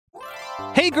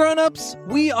Hey grown-ups,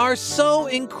 we are so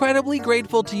incredibly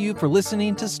grateful to you for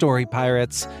listening to Story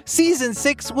Pirates. Season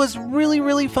 6 was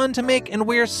really fun to make, and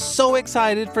we're so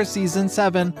excited for Season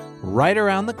 7 right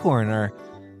around the corner.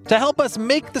 To help us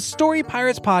make the Story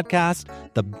Pirates podcast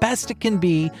the best it can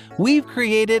be, we've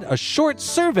created a short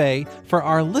survey for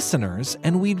our listeners,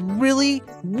 and we'd really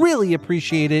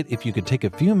appreciate it if you could take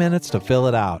a few minutes to fill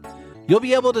it out. You'll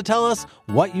be able to tell us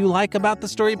what you like about the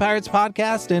Story Pirates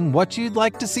podcast and what you'd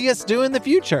like to see us do in the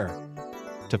future.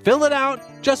 To fill it out,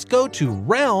 just go to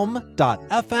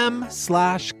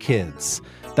realm.fm/kids.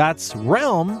 That's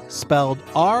realm, spelled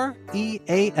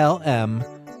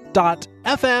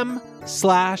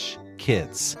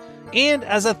REALM.FM/kids. And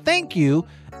as a thank you,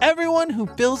 everyone who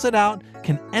fills it out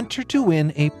can enter to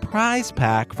win a prize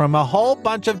pack from a whole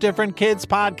bunch of different kids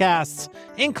podcasts,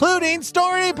 including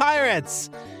Story Pirates.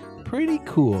 Pretty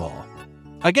cool.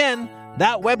 Again,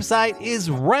 that website is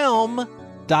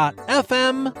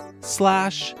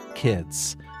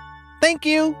realm.fm/kids. Thank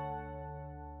you.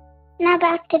 Now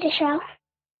back to the show.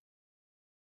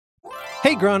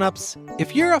 Hey grown-ups,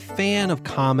 if you're a fan of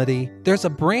comedy, there's a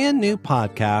brand new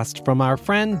podcast from our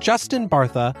friend Justin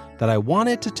Bartha that I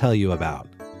wanted to tell you about.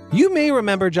 You may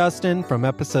remember Justin from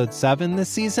episode 7 this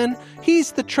season.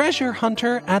 He's the treasure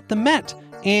hunter at the Met,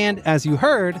 and as you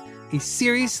heard, a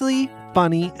seriously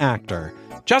funny actor.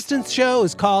 Justin's show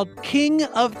is called King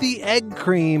of the Egg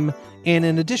Cream, and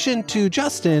in addition to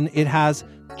Justin, it has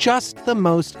just the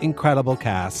most incredible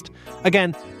cast.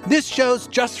 Again, this show's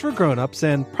just for grown-ups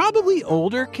and probably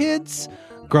older kids.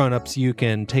 Grown-ups, you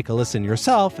can take a listen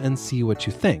yourself and see what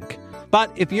you think. But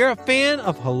if you're a fan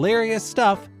of hilarious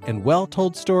stuff and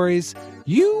well-told stories,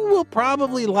 you will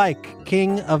probably like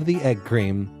King of the Egg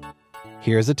Cream.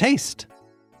 Here's a taste.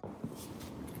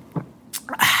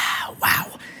 Wow,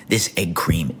 this egg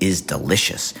cream is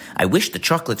delicious. I wish the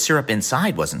chocolate syrup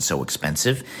inside wasn't so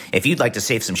expensive. If you'd like to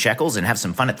save some shekels and have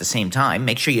some fun at the same time,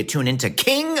 make sure you tune into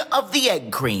King of the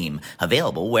Egg Cream,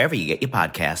 available wherever you get your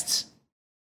podcasts.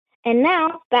 And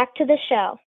now, back to the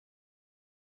show.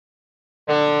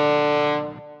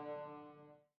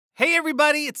 Hey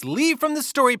everybody, it's Lee from the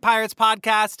Story Pirates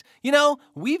podcast. You know,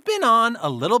 we've been on a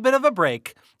little bit of a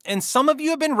break, and some of you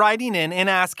have been writing in and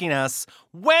asking us,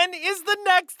 when is the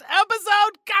next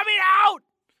episode coming out?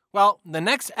 Well, the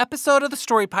next episode of the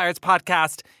Story Pirates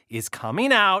podcast is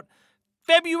coming out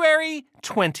February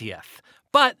 20th.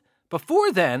 But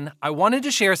before then, I wanted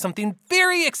to share something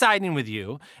very exciting with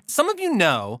you. Some of you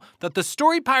know that the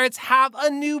Story Pirates have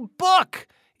a new book.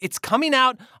 It's coming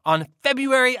out on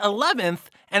February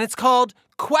 11th, and it's called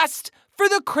Quest for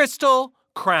the Crystal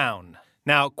Crown.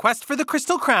 Now, Quest for the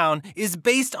Crystal Crown is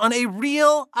based on a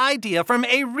real idea from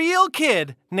a real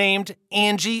kid named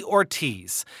Angie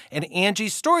Ortiz. And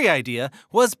Angie's story idea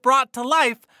was brought to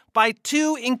life by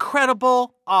two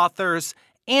incredible authors,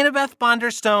 Annabeth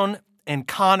Bonderstone and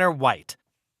Connor White.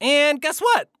 And guess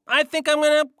what? I think I'm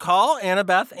going to call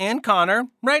Annabeth and Connor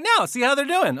right now, see how they're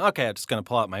doing. Okay, I'm just going to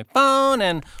pull out my phone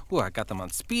and, I got them on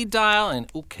speed dial.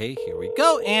 And okay, here we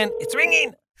go. And it's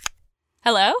ringing.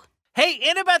 Hello? Hey,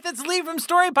 Annabeth, it's Lee from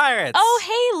Story Pirates. Oh,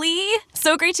 hey, Lee.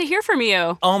 So great to hear from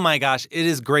you. Oh my gosh, it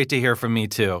is great to hear from me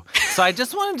too. So I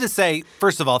just wanted to say,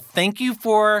 first of all, thank you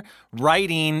for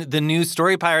writing the new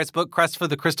Story Pirates book, Quest for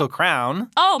the Crystal Crown.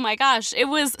 Oh my gosh, it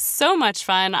was so much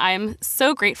fun. I'm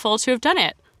so grateful to have done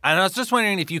it. And I was just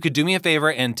wondering if you could do me a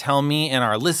favor and tell me and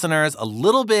our listeners a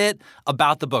little bit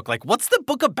about the book. Like, what's the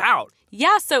book about?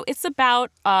 Yeah, so it's about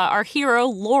our hero,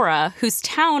 Laura, whose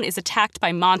town is attacked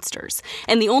by monsters.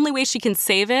 And the only way she can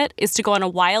save it is to go on a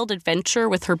wild adventure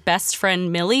with her best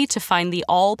friend, Millie, to find the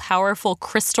all-powerful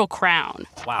Crystal Crown.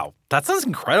 Wow, that sounds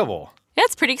incredible. Yeah,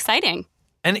 it's pretty exciting.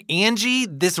 And Angie,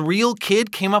 this real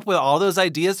kid, came up with all those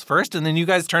ideas first, and then you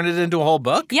guys turned it into a whole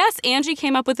book? Yes, Angie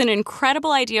came up with an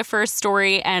incredible idea for a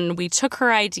story, and we took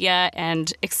her idea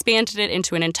and expanded it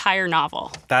into an entire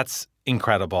novel. That's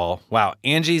incredible. Wow,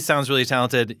 Angie sounds really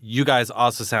talented. You guys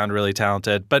also sound really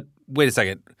talented. But wait a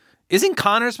second. Isn't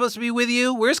Connor supposed to be with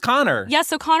you? Where's Connor? Yeah,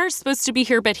 so Connor's supposed to be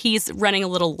here, but he's running a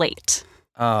little late.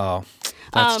 Oh,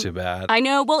 that's too bad. I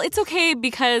know. Well, it's okay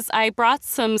because I brought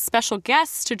some special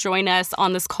guests to join us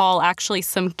on this call, actually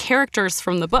some characters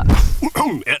from the book.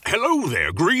 Hello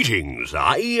there, greetings.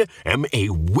 I am a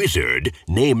wizard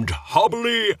named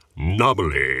Hobbly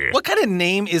Nobbly. What kind of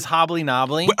name is Hobbly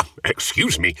Nobbly? Well,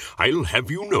 excuse me, I'll have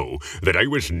you know that I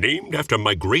was named after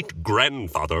my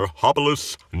great-grandfather,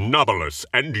 Hobulus Nobbulus,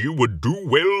 and you would do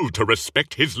well to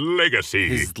respect his legacy.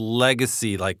 His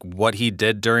legacy, like what he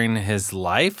did during his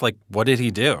life? Like, what did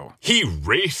he do? He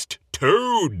raced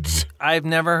toads. I've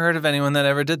never heard of anyone that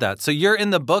ever did that. So you're in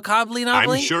the book, Hobbly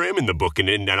Nobbly? I'm sure I'm in the book, and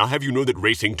I'll have you know that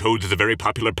racing toads is a very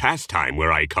popular pastime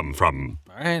where I come from.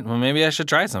 All right, well, maybe I should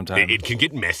try sometime. It can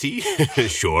get messy.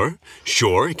 Sure,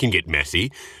 it can get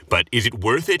messy. But is it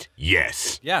worth it?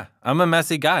 Yes. Yeah, I'm a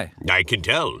messy guy. I can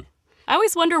tell. I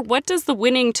always wonder, what does the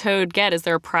winning toad get? Is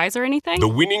there a prize or anything? The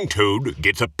winning toad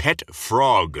gets a pet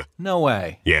frog. No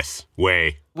way. Yes,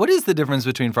 way. What is the difference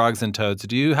between frogs and toads?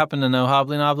 Do you happen to know,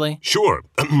 Hobbly Nobbly? Sure.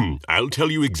 I'll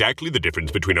tell you exactly the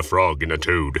difference between a frog and a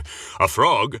toad. A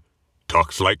frog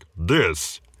talks like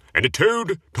this, and a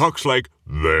toad talks like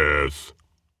this.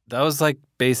 That was like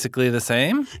basically the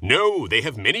same? No, they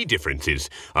have many differences.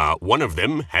 One of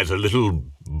them has a little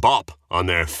bop on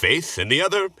their face, and the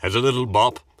other has a little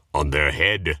bop on their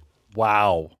head.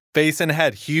 Wow. Face and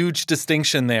head, huge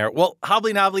distinction there. Well,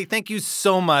 Hobbly Nobbly, thank you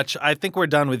so much. I think we're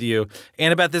done with you.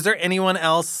 Annabeth, is there anyone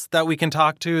else that we can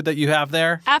talk to that you have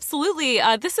there? Absolutely.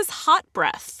 This is Hot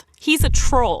Breath. He's a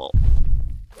troll.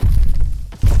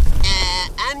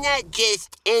 I'm not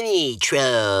just any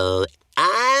troll.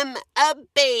 I'm a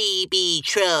baby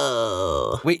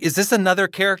troll. Wait, is this another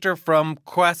character from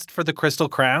Quest for the Crystal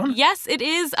Crown? Yes, it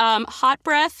is. Hot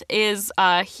Breath is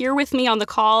here with me on the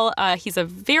call. He's a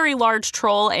very large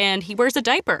troll, and he wears a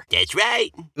diaper. That's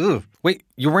right. Ooh, wait,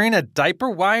 you're wearing a diaper?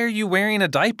 Why are you wearing a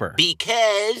diaper?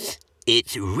 Because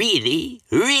it's really,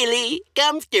 really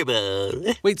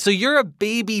comfortable. Wait, so you're a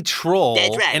baby troll?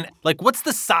 That's right. And, what's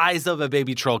the size of a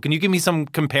baby troll? Can you give me some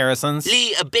comparisons?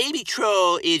 Lee, a baby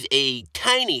troll is a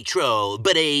tiny troll,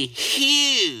 but a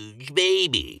huge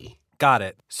baby. Got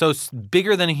it. So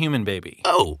bigger than a human baby.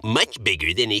 Oh, much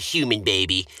bigger than a human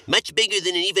baby. Much bigger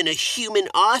than even a human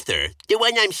author. The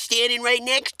one I'm standing right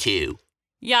next to.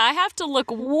 Yeah, I have to look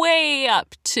way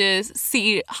up to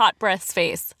see Hot Breath's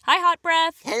face. Hi, Hot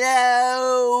Breath.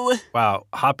 Hello. Wow,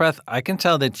 Hot Breath, I can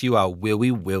tell that you are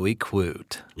willy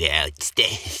quoot. Well,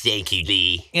 thank you,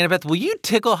 Lee. Annabeth, will you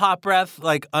tickle Hot Breath,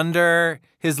 under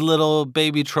his little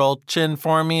baby troll chin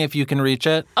for me, if you can reach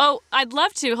it? Oh, I'd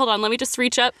love to. Hold on, let me just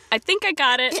reach up. I think I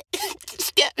got it.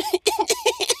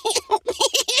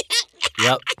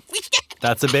 Yep,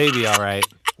 that's a baby, all right.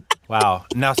 Wow.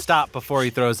 Now stop before he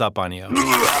throws up on you.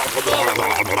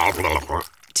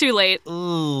 Too late.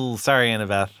 Ooh, sorry,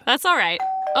 Annabeth. That's all right.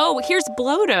 Oh, here's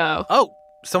Blodo. Oh,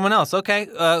 someone else. Okay.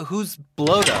 Who's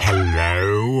Blodo?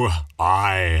 Hello,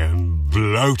 I am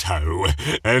Bloto,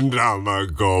 and I'm a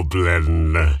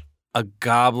goblin. A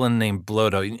goblin named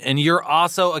Blodo. And you're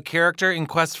also a character in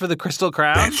Quest for the Crystal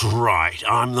Crown? That's right.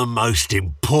 I'm the most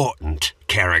important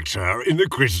character in the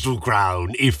Crystal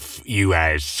Crown, if you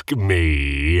ask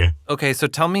me. Okay, so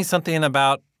tell me something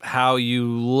about how you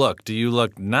look. Do you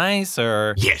look nice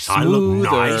or Yes, smooth, I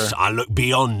look nice. or... I look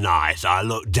beyond nice. I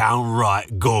look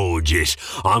downright gorgeous.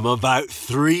 I'm about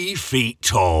 3 feet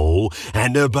tall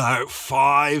and about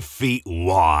 5 feet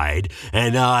wide,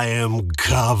 and I am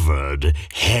covered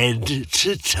head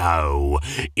to toe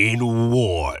in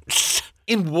warts.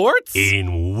 In warts?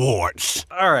 In warts.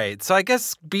 All right, so I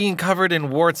guess being covered in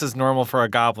warts is normal for a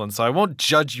goblin, so I won't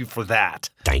judge you for that.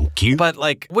 Thank you. But,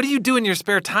 what do you do in your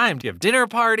spare time? Do you have dinner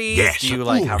parties? Yes. Do you,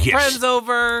 Ooh, have yes. friends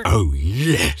over? Oh,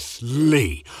 yes,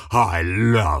 Lee. I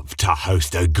love to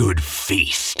host a good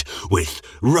feast with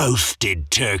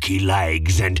roasted turkey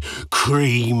legs and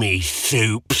creamy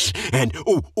soups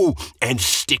and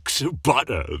sticks of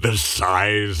butter the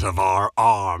size of our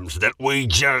arms that we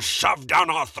just shove down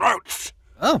our throats.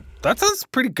 Oh, that sounds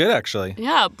pretty good, actually.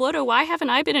 Yeah, Blodo, why haven't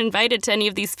I been invited to any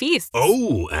of these feasts?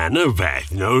 Oh,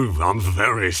 Annabeth, no, I'm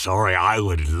very sorry. I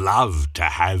would love to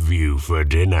have you for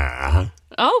dinner.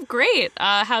 Oh, great.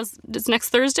 Does next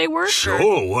Thursday work?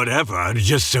 Sure, whatever,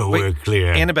 just so we're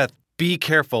clear. Annabeth, be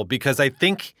careful, because I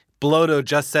think Blodo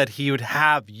just said he would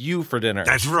have you for dinner.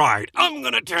 That's right. I'm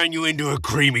gonna turn you into a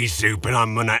creamy soup and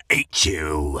I'm gonna eat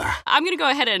you. I'm going to go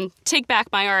ahead and take back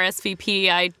my RSVP.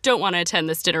 I don't want to attend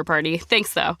this dinner party.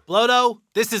 Thanks, though. Blodo,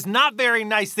 this is not very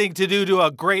nice thing to do to a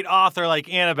great author like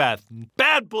Annabeth.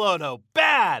 Bad, Blodo,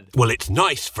 bad. Well, it's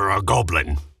nice for a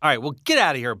goblin. All right, well, get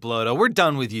out of here, Blodo. We're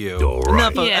done with you. All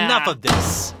right. Enough of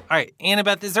this. All right,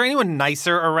 Annabeth, is there anyone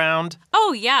nicer around?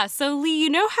 Oh, yeah. So, Lee, you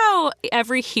know how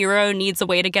every hero needs a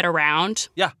way to get around?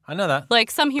 Yeah, I know that. Like,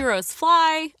 some heroes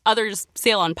fly, others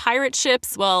sail on pirate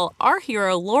ships. Well, our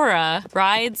hero, Laura,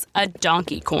 rides a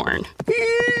donkey corn.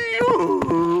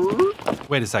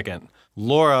 Wait a second.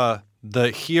 Laura,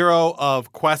 the hero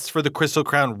of Quest for the Crystal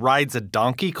Crown, rides a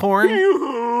donkey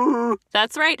corn?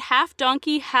 That's right, half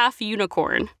donkey, half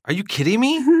unicorn. Are you kidding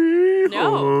me?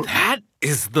 No. That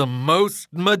is the most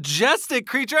majestic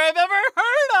creature I've ever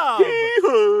heard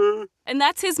of. And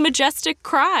that's his majestic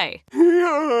cry.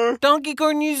 Donkey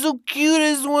Kong, you're so cute.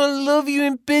 I just want to love you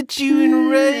and pet you and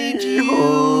ride you.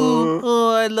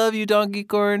 Oh, I love you, Donkey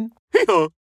Kong.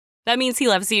 That means he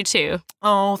loves you too.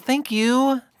 Oh, thank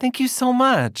you. Thank you so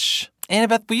much.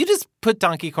 Annabeth, will you just put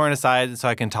Donkey Kong aside so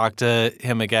I can talk to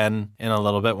him again in a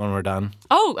little bit when we're done?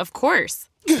 Oh, of course.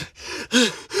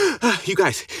 You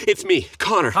guys, it's me,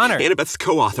 Connor. Annabeth's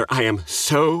co-author. I am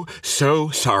so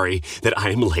sorry that I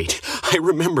am late. I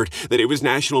remembered that it was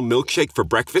National Milkshake for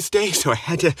Breakfast Day, so I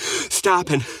had to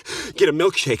stop and get a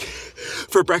milkshake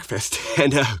for breakfast.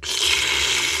 And,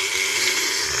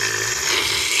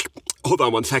 hold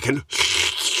on one second.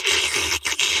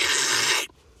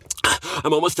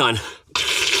 I'm almost done.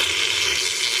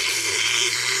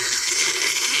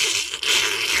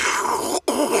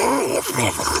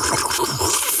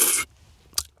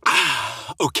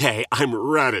 Okay, I'm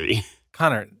ready.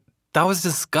 Connor, that was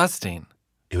disgusting.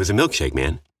 It was a milkshake,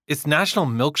 man. It's National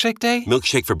Milkshake Day?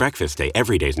 Milkshake for Breakfast Day.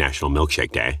 Every day's National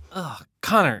Milkshake Day. Ugh,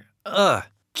 Connor,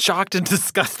 shocked and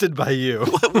disgusted by you.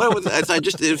 What was that?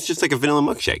 It was just like a vanilla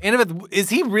milkshake. Annabeth, is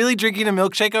he really drinking a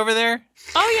milkshake over there?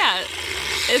 Oh, yeah.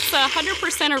 It's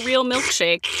 100% a real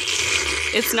milkshake.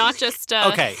 It's not just...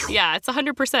 Okay. Yeah, it's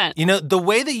 100%. You know, the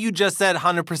way that you just said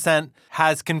 100%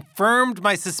 has confirmed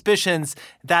my suspicions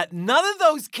that none of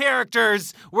those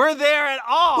characters were there at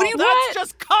all. That's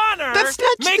just Connor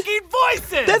making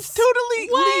voices. That's totally...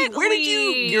 What, Lee, where did you...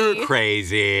 You're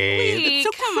crazy. Lee,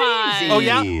 That's so come crazy. on. Oh,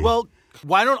 yeah? Well,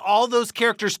 why don't all those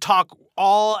characters talk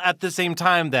all at the same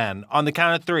time then, on the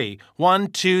count of 3? 1,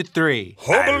 2, 3.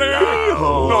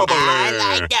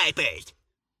 I like diapers.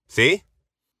 See?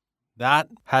 That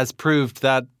has proved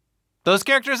that those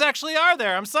characters actually are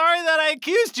there. I'm sorry that I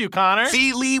accused you, Connor.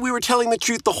 See, Lee, we were telling the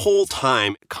truth the whole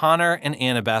time. Connor and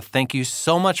Annabeth, thank you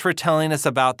so much for telling us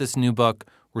about this new book.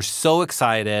 We're so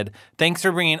excited. Thanks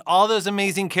for bringing all those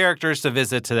amazing characters to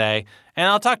visit today, and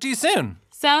I'll talk to you soon.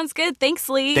 Sounds good. Thanks,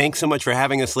 Lee. Thanks so much for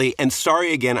having us, Lee. And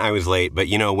sorry again I was late, but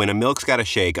you know, when a milk's got to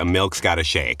shake, a milk's got to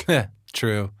shake.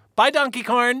 True. Bye, Donkey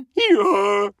Kong.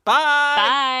 Yeah.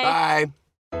 Bye.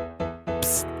 Bye.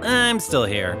 Psst, I'm still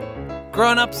here.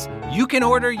 Grown-ups, you can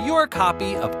order your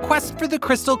copy of Quest for the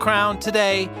Crystal Crown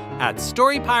today at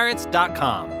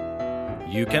StoryPirates.com.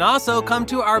 You can also come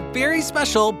to our very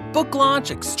special book launch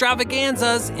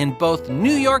extravaganzas in both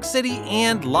New York City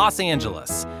and Los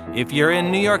Angeles. If you're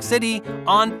in New York City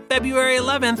on February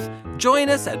 11th, join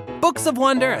us at Books of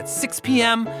Wonder at 6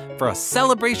 p.m. for a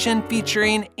celebration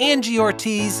featuring Angie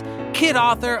Ortiz, kid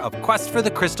author of Quest for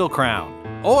the Crystal Crown.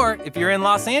 Or if you're in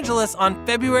Los Angeles on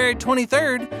February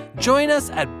 23rd, join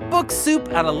us at Book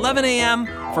Soup at 11 a.m.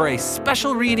 for a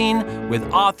special reading with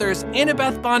authors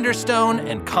Annabeth Bonderstone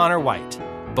and Connor White.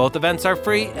 Both events are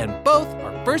free and both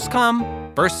are first come,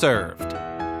 first served.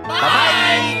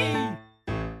 Bye-bye!